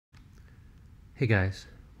Hey guys,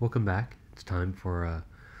 welcome back. It's time for a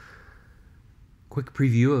quick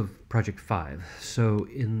preview of Project 5. So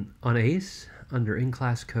on ACE, under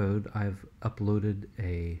in-class code, I've uploaded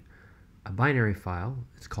a binary file.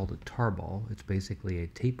 It's called a tarball. It's basically a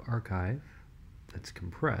tape archive that's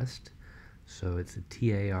compressed. So it's a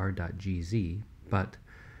tar.gz, but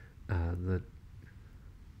the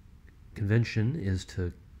convention is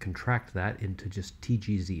to contract that into just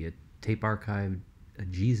tgz, a tape archive, a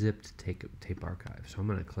gzipped tape archive. So I'm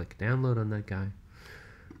going to click download on that guy,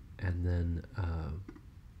 and then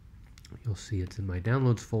you'll see it's in my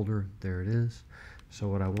downloads folder. There it is. So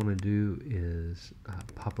what I want to do is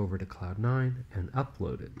pop over to Cloud9 and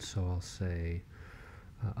upload it. So I'll say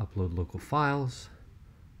upload local files.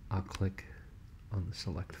 I'll click on the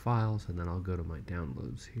select files, and then I'll go to my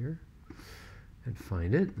downloads here and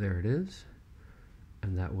find it. There it is.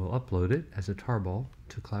 And that will upload it as a tarball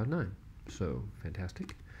to Cloud9. So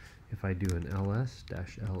fantastic. If I do an ls-la*gz,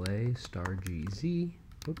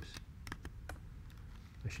 oops,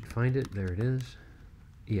 I should find it. There it is,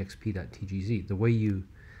 exp.tgz. The way you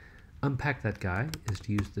unpack that guy is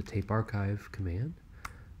to use the tape archive command.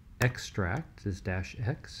 Extract is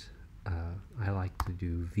 -x. I like to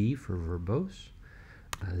do v for verbose,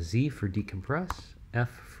 z for decompress,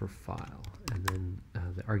 f for file, and then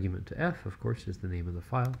the argument to f, of course, is the name of the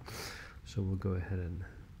file. So we'll go ahead and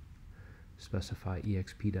specify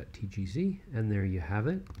exp.tgz, and there you have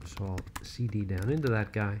it. So I'll cd down into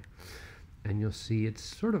that guy, and you'll see it's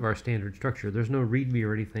sort of our standard structure. There's no readme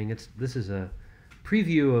or anything. This is a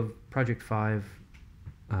preview of Project 5.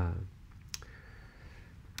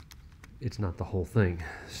 It's not the whole thing.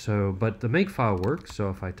 So, but the make file works. So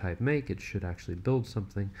if I type make, it should actually build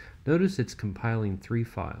something. Notice it's compiling 3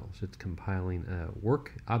 files. It's compiling a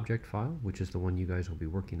work object file, which is the one you guys will be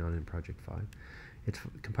working on in Project 5. It's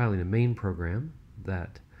compiling a main program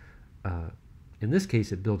that, in this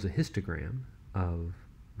case, it builds a histogram of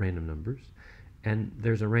random numbers. And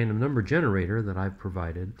there's a random number generator that I've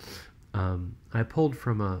provided. I pulled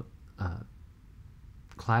from a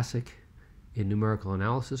classic in numerical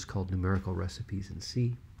analysis called Numerical Recipes in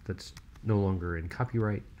C that's no longer in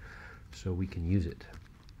copyright, so we can use it.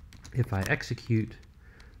 If I execute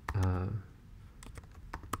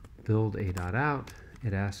build a.out,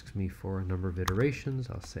 it asks me for a number of iterations.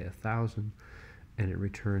 I'll say 1,000, and it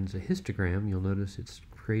returns a histogram. You'll notice it's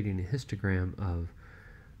creating a histogram of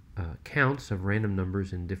counts of random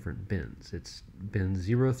numbers in different bins. It's bins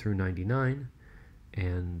 0 through 99,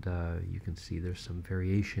 and you can see there's some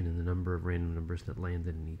variation in the number of random numbers that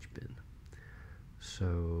landed in each bin.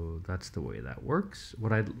 So that's the way that works.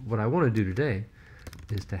 What I want to do today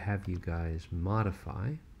is to have you guys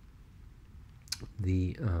modify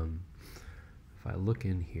the if I look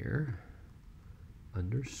in here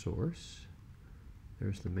under source,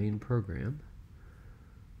 there's the main program.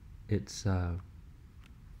 It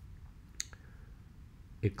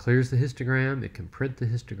clears the histogram, it can print the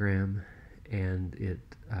histogram, and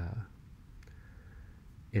it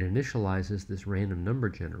initializes this random number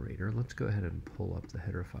generator. Let's go ahead and pull up the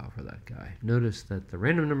header file for that guy. Notice that the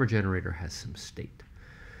random number generator has some state.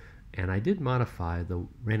 And I did modify the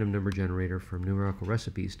random number generator from Numerical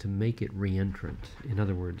Recipes to make it reentrant. In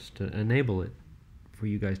other words, to enable it for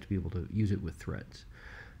you guys to be able to use it with threads.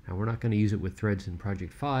 Now, we're not going to use it with threads in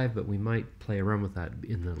Project 5, but we might play around with that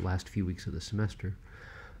in the last few weeks of the semester.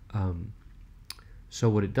 So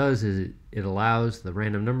what it does is it allows the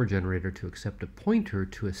random number generator to accept a pointer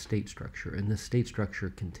to a state structure, and this state structure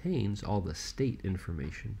contains all the state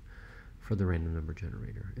information for the random number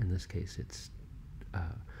generator. In this case, it's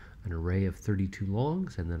an array of 32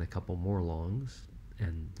 longs and then a couple more longs,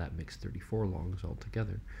 and that makes 34 longs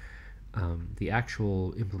altogether. The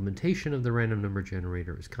actual implementation of the random number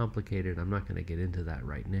generator is complicated. I'm not going to get into that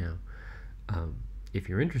right now. If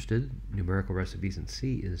you're interested, Numerical Recipes in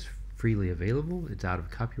C is freely available. It's out of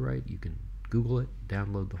copyright. You can Google it,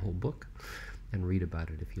 download the whole book, and read about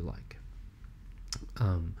it if you like.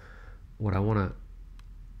 What I want to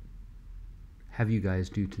have you guys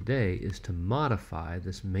do today is to modify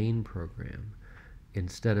this main program.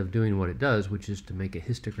 Instead of doing what it does, which is to make a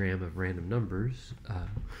histogram of random numbers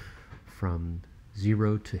from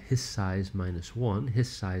 0 to his size minus 1. His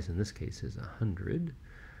size in this case is 100.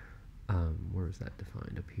 Where is that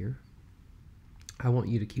defined? Up here. I want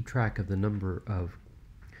you to keep track of the number of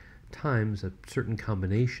times a certain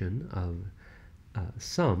combination of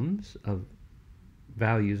sums of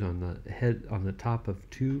values on the top of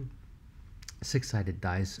 2 6-sided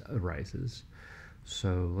dice arises.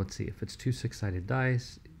 So let's see, if it's 2 6-sided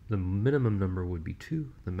dice, the minimum number would be 2,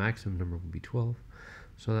 the maximum number would be 12.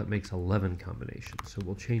 So that makes 11 combinations. So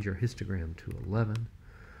we'll change our histogram to 11.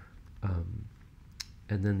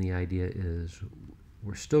 and then the idea is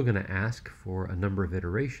we're still going to ask for a number of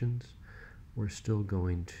iterations. We're still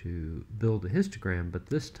going to build a histogram, but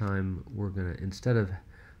this time we're going to, instead of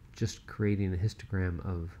just creating a histogram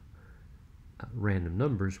of random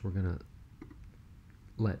numbers, we're going to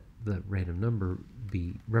let the random number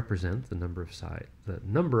represent the number of the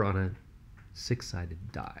number on a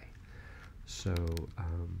six-sided die. So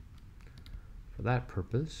for that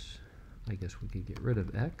purpose, I guess we could get rid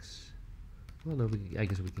of x. Well, no, I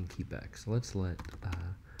guess we can keep x. Let's let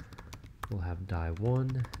we'll have die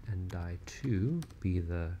 1 and die 2 be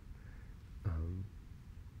the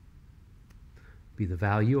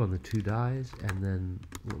value on the two dies, and then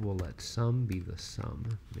we'll let sum be the sum,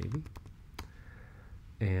 maybe.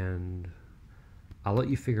 And I'll let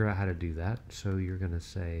you figure out how to do that. So you're going to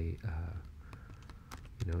say,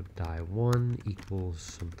 you know, die 1 equals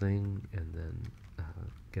something, and then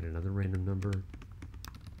get another random number.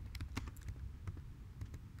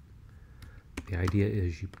 The idea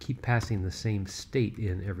is you keep passing the same state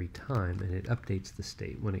in every time, and it updates the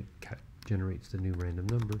state when it generates the new random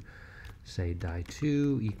number. Say die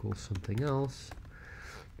 2 equals something else.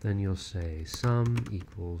 Then you'll say sum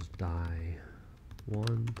equals die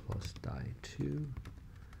 1 plus die 2.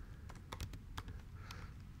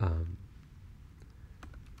 And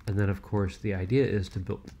then, of course, the idea is to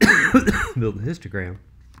build build a histogram.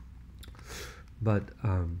 But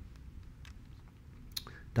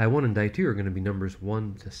die 1 and die 2 are going to be numbers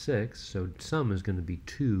 1 to 6, so sum is going to be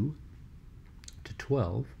 2 to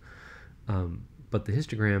 12. But the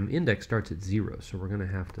histogram index starts at 0, so we're going to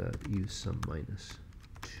have to use sum minus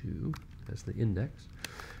 2 as the index,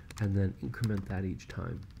 and then increment that each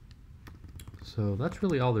time. So that's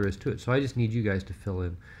really all there is to it. So I just need you guys to fill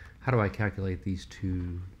in, how do I calculate these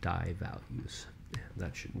two die values?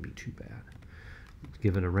 That shouldn't be too bad.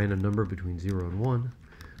 Given a random number between 0 and 1,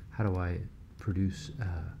 how do I produce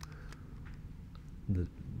the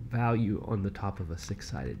value on the top of a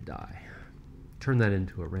six-sided die? Turn that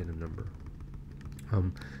into a random number.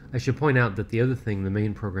 I should point out that the other thing the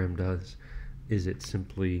main program does is it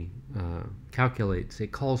simply calculates,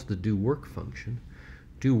 it calls the doWork function.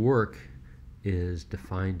 doWork is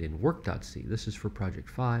defined in work.c. This is for project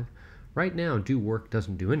 5. Right now, doWork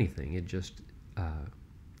doesn't do anything. It just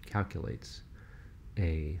calculates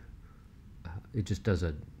it just does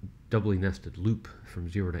a doubly nested loop from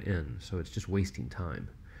 0 to n, so it's just wasting time.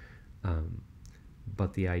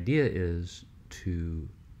 But the idea is to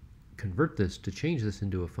convert this, to change this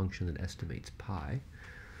into a function that estimates pi,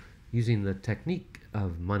 using the technique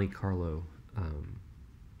of Monte-Carlo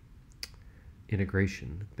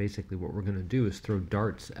integration. Basically what we're going to do is throw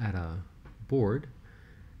darts at a board.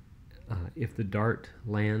 If the dart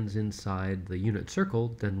lands inside the unit circle,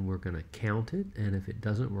 then we're going to count it, and if it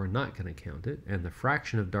doesn't, we're not going to count it, and the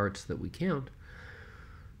fraction of darts that we count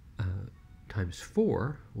times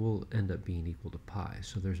 4 will end up being equal to pi.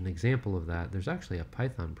 So there's an example of that. There's actually a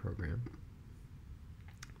Python program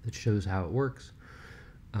that shows how it works.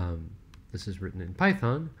 This is written in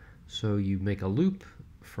Python, so you make a loop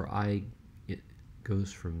for I, it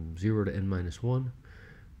goes from 0 to n minus 1.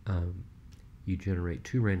 You generate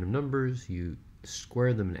two random numbers, you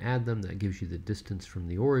square them and add them, that gives you the distance from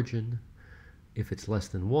the origin. If it's less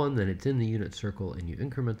than 1, then it's in the unit circle and you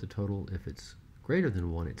increment the total. If it's greater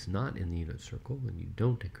than 1, it's not in the unit circle and you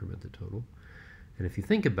don't increment the total. And if you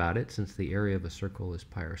think about it, since the area of a circle is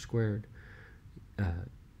pi r squared,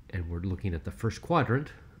 and we're looking at the first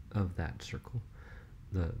quadrant of that circle,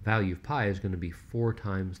 the value of pi is going to be 4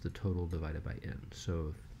 times the total divided by n.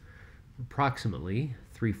 So approximately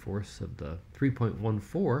 3/4 of the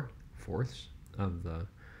 3.14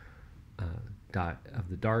 of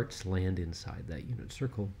the darts land inside that unit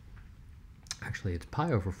circle. Actually, it's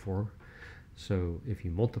pi over 4. So if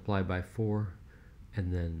you multiply by 4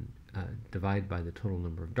 and then divide by the total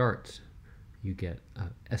number of darts, you get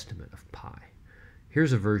an estimate of pi.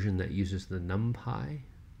 Here's a version that uses the NumPy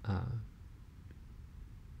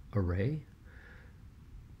array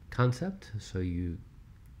concept. So you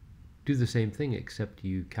do the same thing, except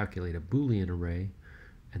you calculate a Boolean array,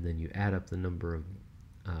 and then you add up the number of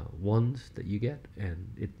ones that you get,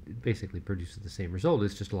 and it basically produces the same result.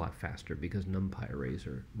 It's just a lot faster because NumPy arrays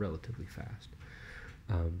are relatively fast.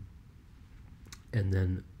 And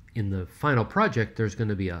then in the final project, there's going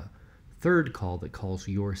to be a third call that calls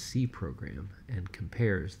your C program and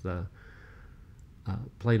compares the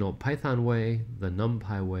plain old Python way, the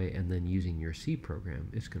NumPy way, and then using your C program,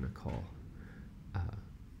 it's going to call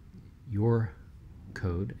your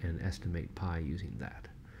code and estimate pi using that.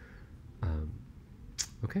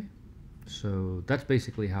 Okay, so that's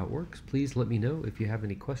basically how it works. Please let me know if you have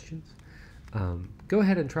any questions. Go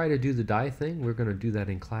ahead and try to do the die thing. We're going to do that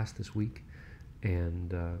in class this week.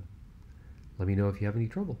 And let me know if you have any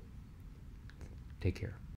trouble. Take care.